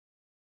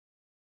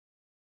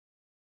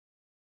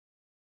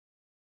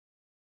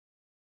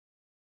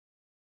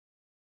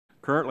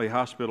Currently,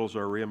 hospitals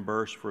are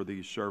reimbursed for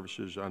these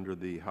services under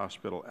the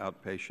Hospital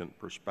Outpatient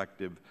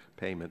Prospective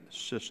Payment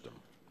System,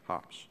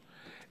 HOPS,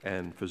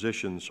 and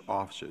physicians'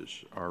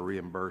 offices are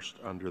reimbursed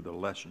under the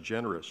less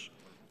generous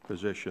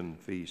physician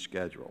fee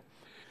schedule.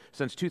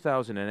 Since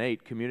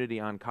 2008, community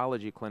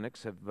oncology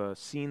clinics have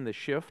seen the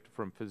shift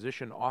from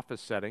physician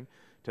office setting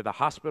to the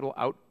hospital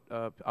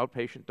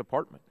outpatient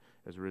department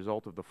as a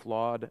result of the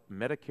flawed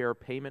Medicare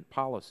payment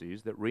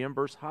policies that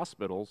reimburse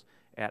hospitals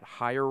at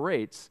higher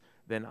rates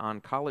than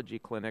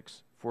oncology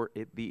clinics for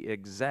the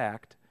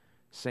exact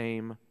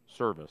same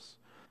service.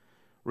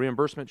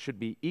 Reimbursement should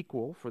be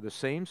equal for the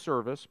same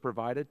service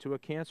provided to a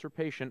cancer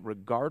patient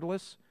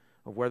regardless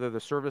of whether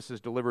the service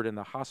is delivered in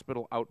the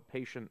hospital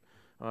outpatient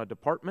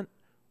department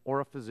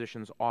or a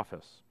physician's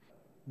office.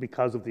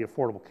 Because of the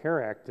Affordable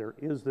Care Act, there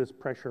is this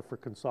pressure for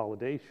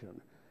consolidation.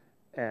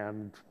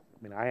 And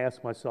I mean, I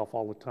ask myself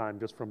all the time,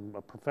 just from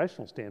a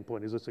professional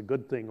standpoint, is this a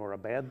good thing or a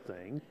bad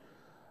thing?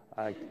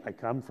 I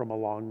come from a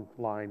long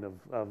line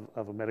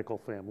of a medical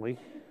family,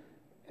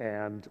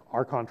 and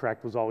our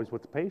contract was always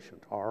with the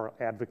patient. Our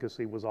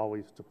advocacy was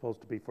always supposed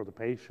to be for the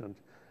patient.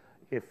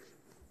 If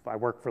I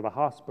work for the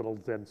hospital,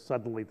 then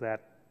suddenly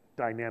that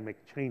dynamic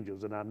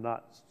changes, and I'm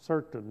not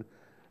certain,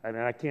 and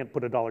I can't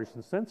put a dollars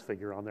and cents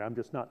figure on there.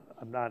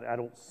 I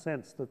don't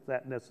sense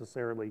that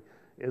necessarily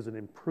is an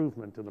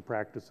improvement in the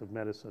practice of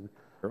medicine.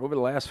 Over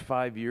the last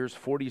 5 years,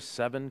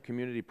 47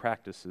 community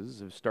practices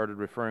have started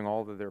referring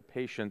all of their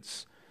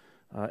patients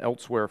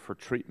elsewhere for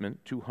treatment.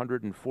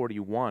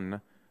 241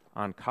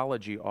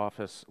 oncology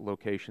office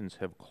locations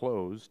have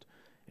closed,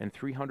 and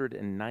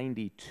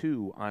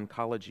 392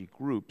 oncology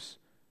groups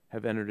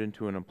have entered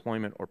into an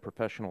employment or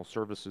professional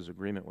services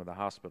agreement with a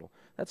hospital.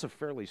 That's a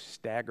fairly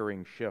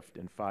staggering shift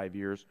in 5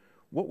 years.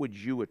 What would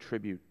you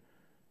attribute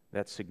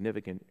that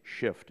significant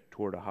shift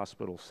toward a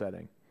hospital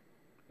setting?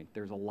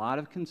 There's a lot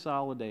of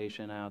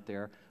consolidation out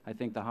there. I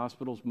think the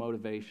hospital's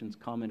motivations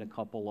come in a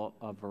couple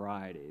of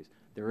varieties.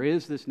 There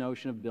is this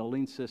notion of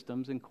building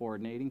systems and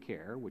coordinating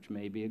care, which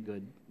may be a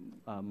good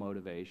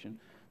motivation.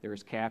 There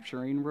is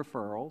capturing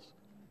referrals,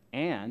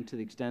 and to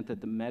the extent that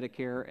the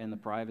Medicare and the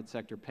private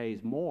sector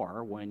pays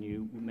more when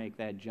you make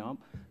that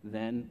jump,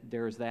 then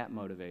there's that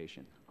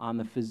motivation. On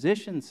the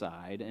physician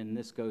side, and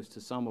this goes to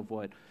some of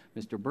what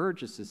Mr.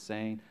 Burgess is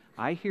saying,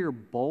 I hear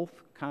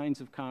both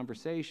kinds of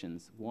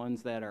conversations,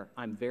 ones that are,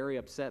 I'm very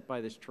upset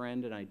by this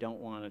trend and I don't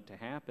want it to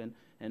happen,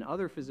 and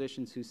other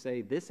physicians who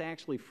say, this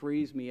actually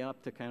frees me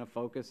up to kind of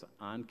focus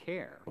on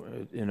care.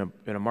 In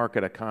a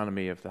market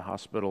economy, if the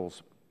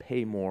hospitals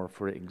pay more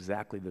for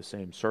exactly the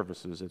same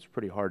services, it's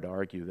pretty hard to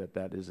argue that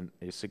that isn't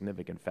a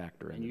significant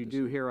factor. And you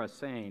do hear us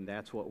saying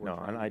that's what we're trying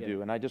to get. No, and I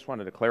do, and I just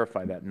wanted to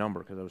clarify that number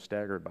because I was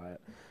staggered by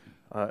it.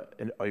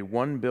 A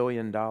 $1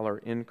 billion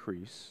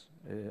increase,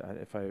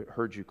 if I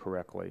heard you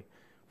correctly,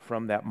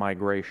 from that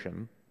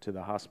migration to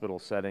the hospital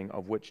setting,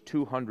 of which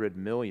 $200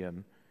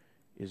 million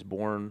is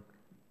borne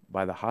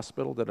by the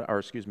hospital, by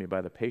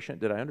the patient.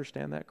 Did I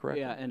understand that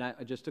correctly? Yeah, and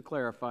just to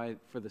clarify,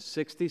 for the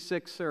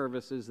 66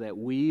 services that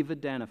we've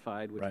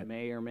identified, which right.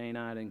 may or may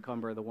not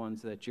encumber the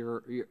ones that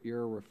you're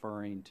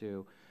referring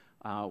to,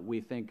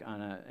 we think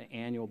on an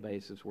annual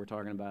basis we're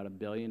talking about $1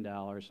 billion,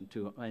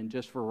 and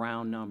just for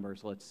round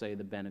numbers, let's say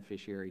the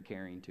beneficiary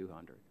carrying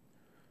 200.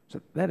 So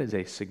that is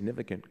a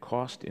significant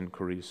cost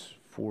increase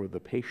for the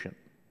patient.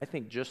 I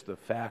think just the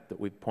fact that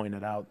we've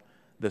pointed out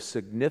the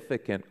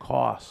significant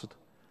cost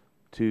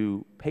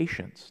to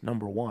patients,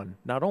 number one,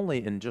 not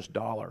only in just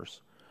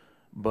dollars,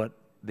 but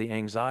the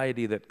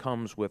anxiety that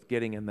comes with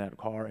getting in that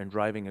car and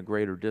driving a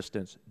greater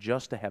distance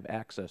just to have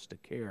access to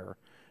care,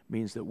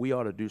 means that we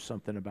ought to do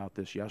something about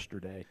this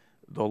yesterday.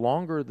 The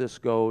longer this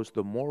goes,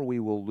 the more we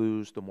will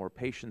lose, the more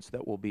patients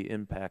that will be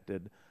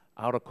impacted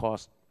out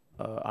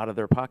of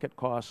their pocket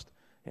cost,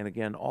 and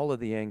again, all of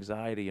the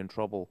anxiety and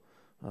trouble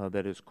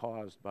that is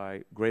caused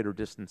by greater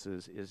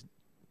distances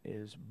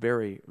is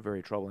very,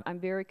 very troubling. I'm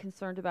very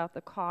concerned about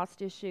the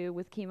cost issue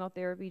with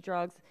chemotherapy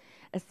drugs,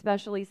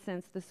 especially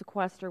since the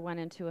sequester went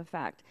into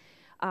effect.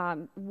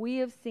 We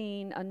have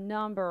seen a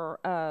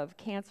number of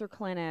cancer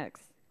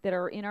clinics that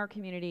are in our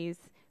communities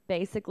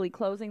basically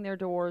closing their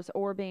doors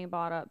or being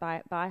bought up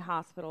by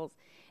hospitals,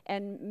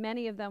 and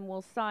many of them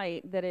will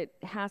cite that it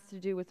has to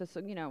do with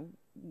the,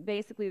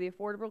 basically the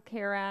Affordable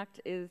Care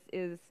Act is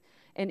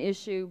an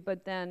issue,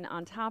 but then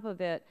on top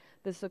of it,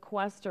 the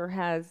sequester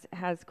has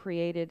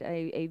created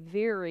a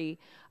very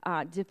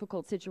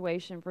difficult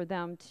situation for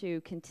them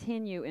to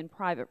continue in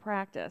private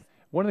practice.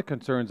 One of the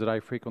concerns that I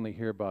frequently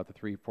hear about the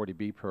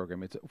 340B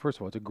program, first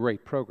of all, it's a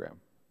great program,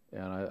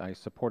 and I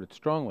support it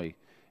strongly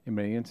in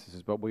many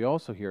instances, but we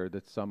also hear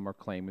that some are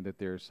claiming that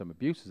there's some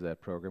abuses of that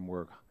program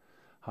where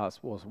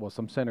hospitals, well,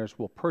 some centers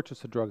will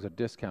purchase the drugs at a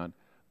discount,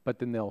 but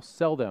then they'll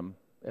sell them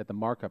at the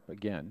markup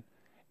again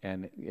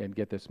and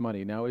get this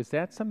money. Now, is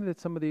that something that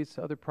some of these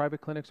other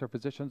private clinics or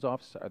physicians'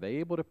 offices, are they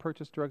able to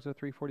purchase drugs at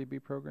a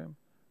 340B program?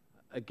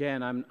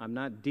 Again, I'm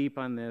not deep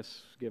on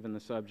this, given the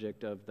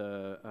subject of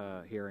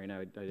the hearing.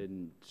 I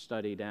didn't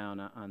study down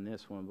on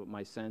this one, but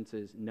my sense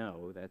is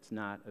no, that's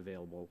not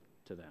available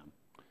to them.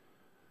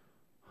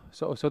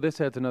 So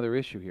this adds another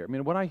issue here. I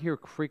mean, what I hear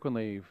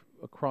frequently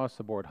across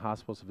the board,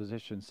 hospitals and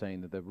physicians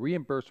saying that the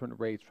reimbursement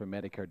rates for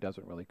Medicare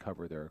doesn't really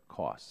cover their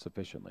costs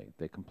sufficiently.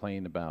 They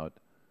complain about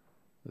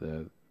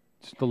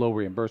just the low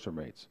reimbursement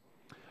rates.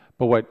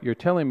 But what you're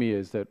telling me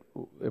is that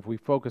if we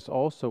focus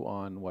also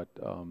on what,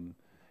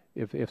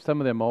 if some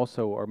of them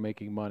also are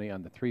making money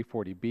on the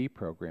 340B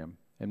program,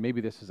 and maybe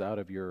this is out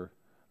of your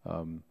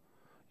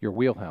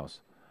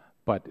wheelhouse,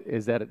 but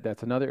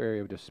that's another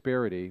area of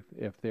disparity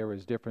if there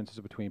is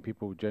differences between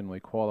people who generally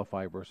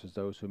qualify versus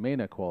those who may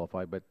not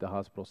qualify, but the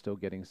hospital's still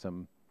getting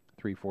some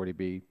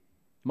 340B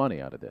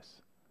money out of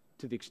this.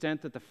 To the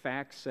extent that the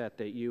fact set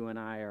that you and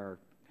I are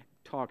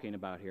talking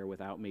about here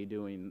without me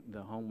doing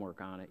the homework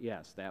on it,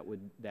 yes, that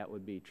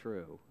would be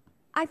true.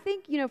 I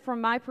think, you know,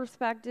 from my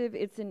perspective,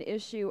 it's an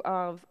issue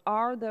of,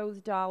 are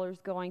those dollars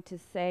going to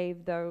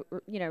save the,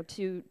 you know,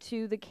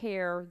 to the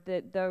care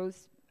that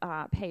those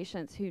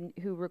patients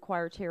who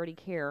require charity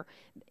care,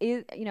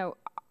 is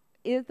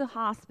the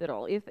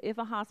hospital, if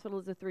a hospital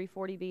is a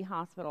 340B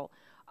hospital,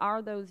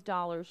 are those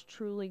dollars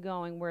truly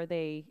going where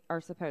they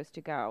are supposed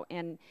to go?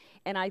 And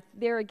I,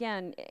 there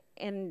again,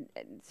 and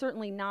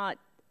certainly not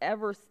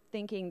ever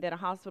thinking that a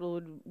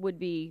hospital would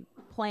be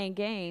playing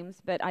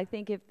games, but I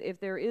think if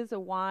there is a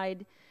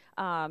wide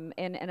and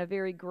a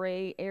very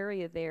gray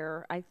area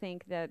there, I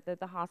think that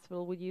the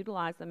hospital would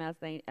utilize them as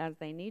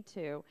they need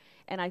to,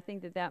 and I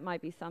think that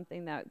might be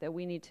something that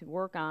we need to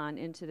work on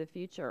into the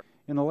future.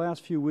 In the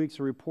last few weeks,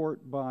 a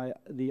report by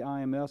the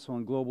IMS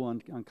on global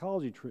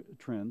oncology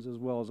trends, as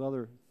well as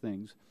other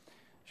things,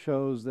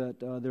 shows that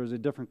there's a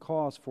different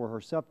cost for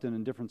Herceptin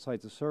in different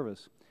sites of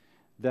service.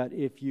 That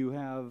if you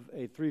have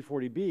a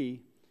 340B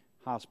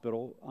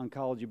hospital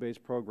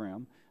oncology-based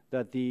program,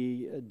 that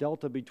the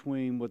delta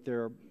between what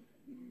they're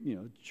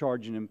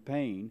charging and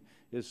paying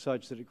is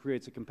such that it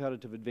creates a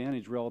competitive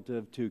advantage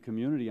relative to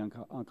community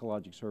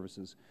oncologic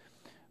services.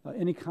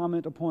 Any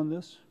comment upon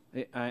this?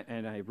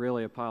 And I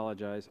really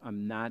apologize.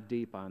 I'm not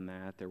deep on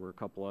that. There were a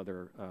couple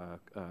other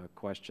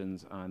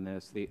questions on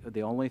this.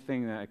 The only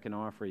thing that I can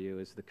offer you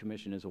is the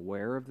Commission is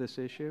aware of this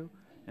issue,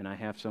 and I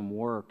have some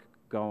work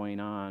going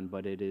on,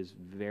 but it is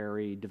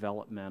very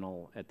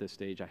developmental at this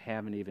stage. I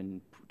haven't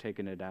even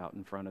taken it out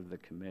in front of the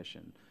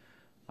Commission.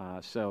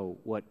 So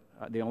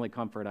the only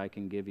comfort I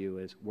can give you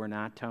is we're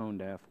not tone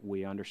deaf.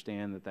 We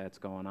understand that that's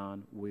going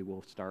on. We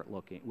will start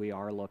looking. We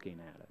are looking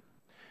at it.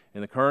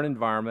 In the current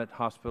environment,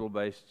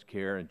 hospital-based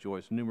care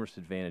enjoys numerous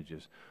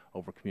advantages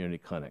over community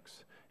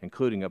clinics,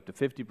 including up to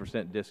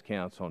 50%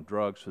 discounts on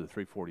drugs through the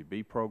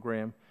 340B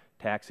program,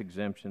 tax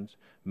exemptions,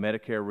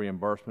 Medicare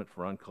reimbursement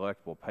for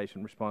uncollectible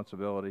patient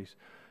responsibilities,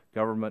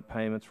 government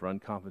payments for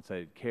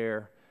uncompensated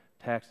care,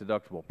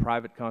 tax-deductible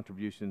private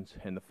contributions,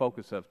 and the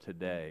focus of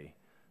today,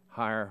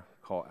 higher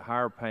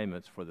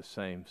payments for the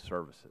same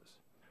services.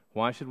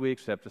 Why should we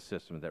accept a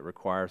system that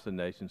requires the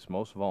nation's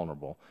most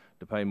vulnerable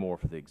to pay more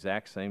for the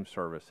exact same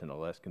service in a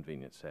less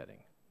convenient setting?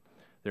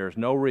 There is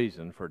no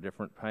reason for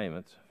different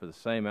payments for the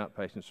same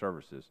outpatient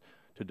services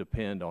to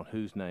depend on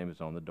whose name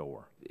is on the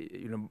door.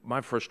 You know, my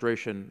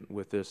frustration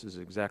with this is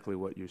exactly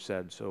what you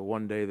said. So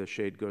one day the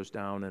shade goes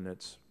down and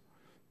it's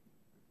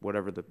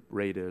whatever the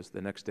rate is.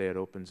 The next day it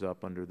opens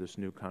up under this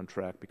new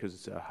contract because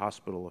it's a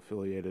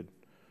hospital-affiliated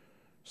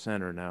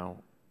center now,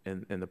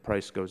 and the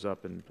price goes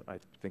up, and I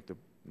think the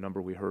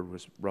number we heard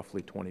was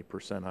roughly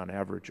 20% on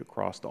average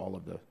across all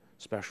of the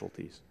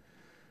specialties.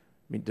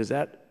 I mean, does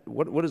that,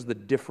 what is the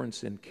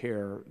difference in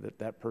care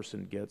that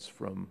person gets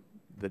from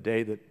the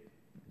day that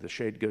the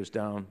shade goes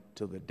down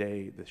to the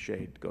day the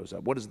shade goes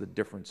up? What is the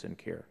difference in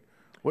care?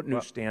 What new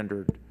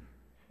standard?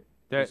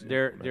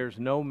 There's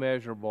no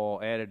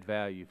measurable added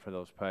value for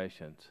those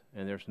patients,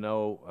 and there's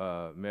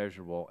no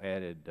measurable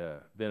added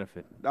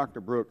benefit.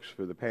 Dr. Brooks,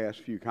 for the past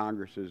few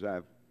Congresses,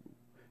 I've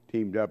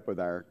teamed up with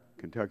our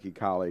Kentucky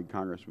colleague,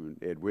 Congressman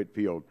Ed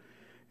Whitfield,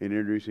 in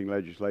introducing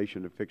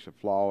legislation to fix a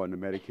flaw in the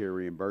Medicare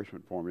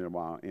reimbursement formula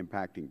while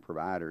impacting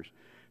providers.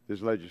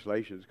 This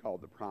legislation is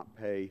called the Prompt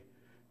Pay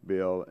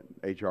Bill,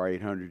 H.R.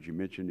 800, you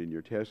mentioned in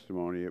your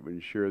testimony. It would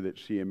ensure that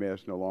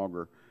CMS no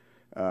longer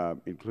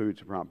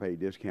includes a prompt pay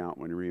discount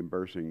when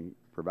reimbursing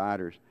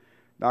providers.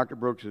 Dr.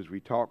 Brooks, as we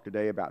talk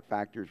today about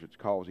factors that's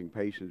causing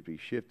patients to be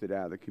shifted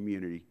out of the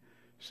community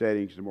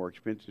settings to more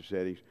expensive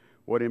settings,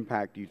 what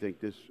impact do you think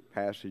this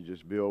passage,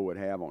 this bill, would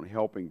have on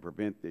helping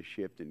prevent this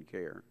shift in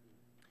care?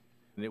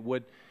 And it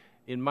would,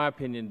 in my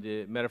opinion,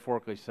 to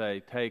metaphorically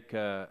say, take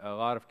a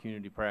lot of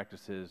community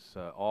practices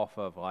off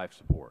of life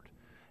support.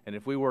 And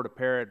if we were to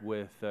pair it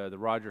with the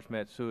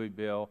Rogers-Matsui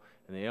bill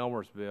and the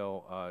Elmer's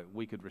bill,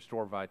 we could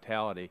restore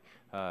vitality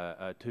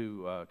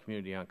to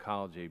community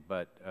oncology,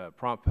 but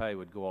prompt pay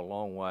would go a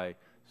long way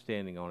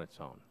standing on its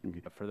own. Okay.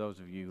 For those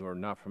of you who are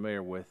not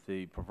familiar with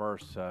the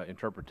perverse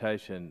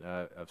interpretation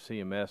of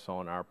CMS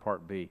on our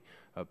Part B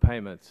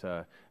payments,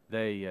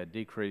 they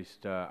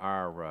decreased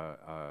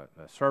our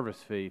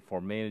service fee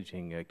for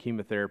managing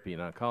chemotherapy in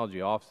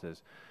oncology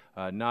offices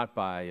not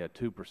by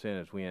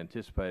 2% as we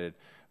anticipated,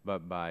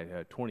 but by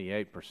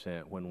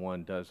 28% when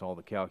one does all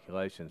the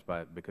calculations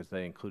because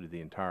they included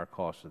the entire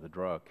cost of the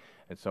drug.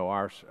 And so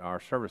our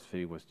service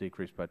fee was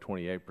decreased by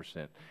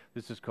 28%.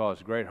 This has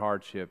caused great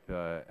hardship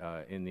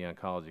in the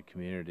oncology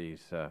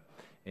communities.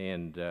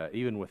 And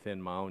even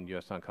within my own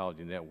U.S.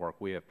 Oncology Network,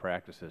 we have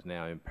practices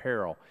now in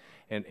peril.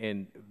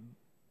 And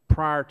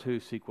prior to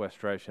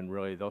sequestration,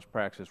 really, those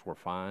practices were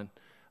fine.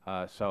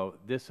 So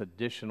this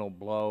additional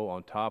blow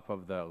on top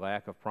of the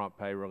lack of prompt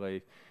pay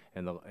relief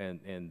and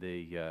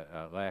the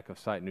lack of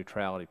site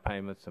neutrality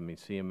payments. I mean,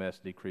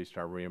 CMS decreased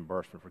our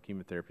reimbursement for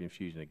chemotherapy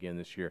infusion again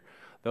this year.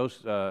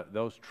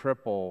 Those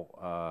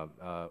triple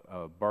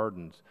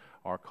burdens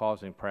are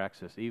causing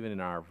practices, even in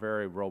our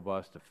very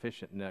robust,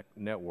 efficient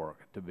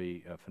network, to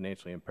be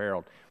financially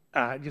imperiled.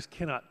 I just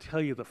cannot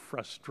tell you the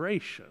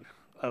frustration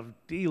of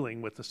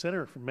dealing with the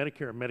Center for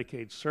Medicare and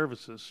Medicaid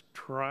Services,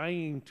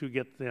 trying to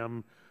get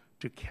them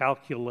to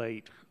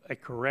calculate a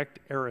correct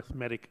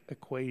arithmetic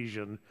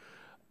equation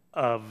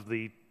of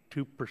the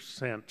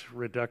 2%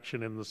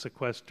 reduction in the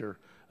sequester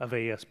of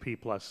ASP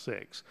plus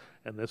 6.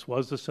 And this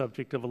was the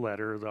subject of a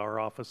letter. Our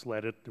office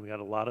led it. We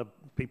had a lot of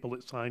people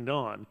that signed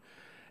on.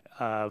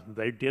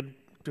 They did,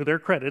 to their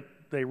credit,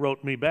 they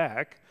wrote me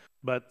back,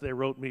 but they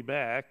wrote me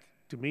back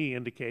to me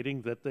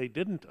indicating that they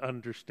didn't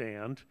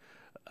understand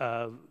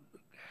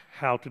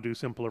how to do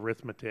simple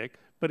arithmetic.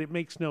 But it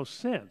makes no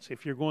sense.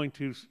 If you're going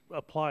to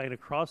apply an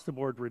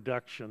across-the-board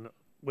reduction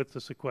with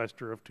the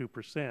sequester of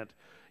 2%,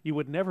 you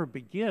would never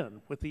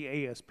begin with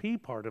the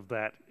ASP part of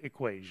that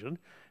equation.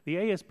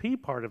 The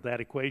ASP part of that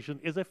equation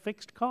is a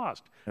fixed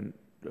cost. And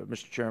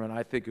Mr. Chairman,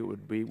 I think it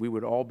would be, we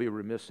would all be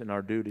remiss in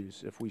our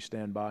duties if we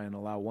stand by and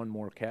allow one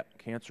more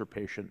cancer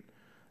patient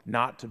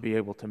not to be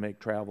able to make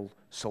travel,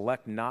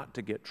 select not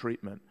to get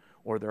treatment,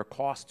 or their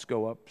costs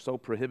go up so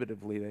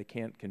prohibitively they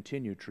can't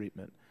continue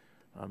treatment.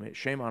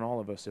 Shame on all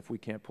of us if we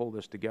can't pull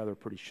this together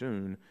pretty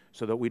soon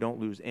so that we don't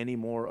lose any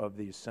more of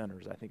these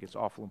centers. I think it's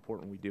awful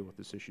important we deal with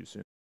this issue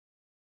soon.